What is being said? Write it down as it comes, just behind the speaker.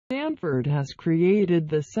Stanford has created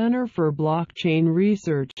the Center for Blockchain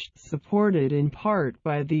Research, supported in part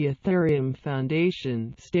by the Ethereum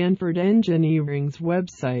Foundation, Stanford Engineering's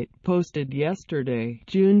website posted yesterday,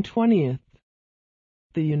 June 20.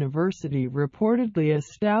 The university reportedly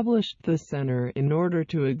established the center in order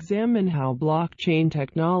to examine how blockchain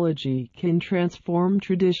technology can transform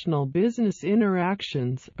traditional business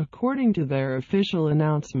interactions, according to their official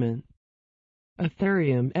announcement.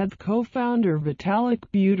 Ethereum ETH co-founder Vitalik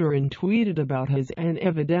Buterin tweeted about his and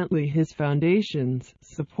evidently his foundation's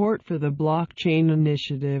support for the blockchain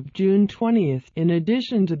initiative June 20, in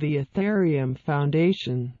addition to the Ethereum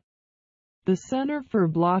Foundation. The Center for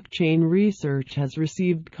Blockchain Research has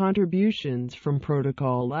received contributions from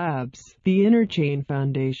Protocol Labs, the Interchain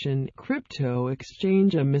Foundation, Crypto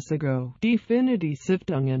Exchange Amisago, Dfinity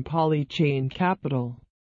Stiftung and Polychain Capital.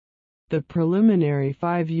 The preliminary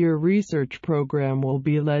 5-year research program will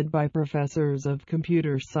be led by professors of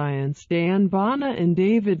computer science Dan Bana and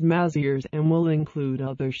David Maziers and will include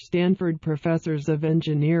other Stanford professors of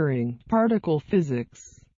engineering, particle physics,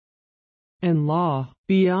 and law.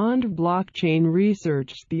 Beyond blockchain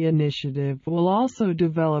research, the initiative will also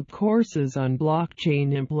develop courses on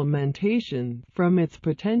blockchain implementation, from its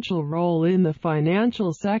potential role in the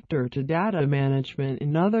financial sector to data management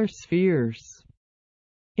in other spheres.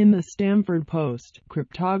 In the Stanford Post,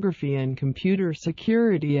 cryptography and computer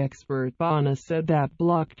security expert Bana said that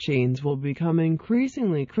blockchains will become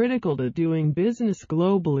increasingly critical to doing business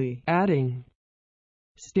globally, adding,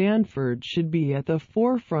 "Stanford should be at the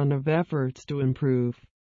forefront of efforts to improve,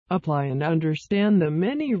 apply and understand the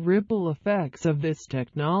many ripple effects of this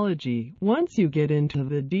technology. Once you get into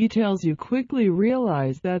the details, you quickly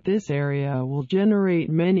realize that this area will generate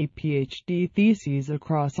many PhD theses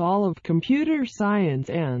across all of computer science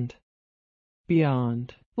and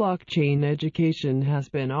beyond." Blockchain education has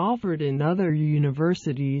been offered in other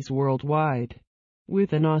universities worldwide,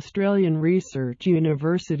 with an Australian research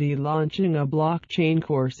university launching a blockchain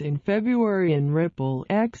course in February and Ripple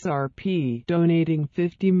XRP donating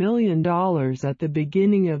 $50 million at the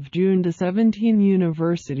beginning of June to 17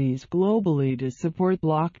 universities globally to support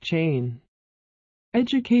blockchain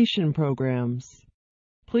education programs.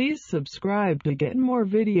 Please subscribe to get more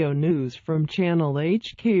video news from channel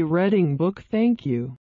HK Reading Book. Thank you.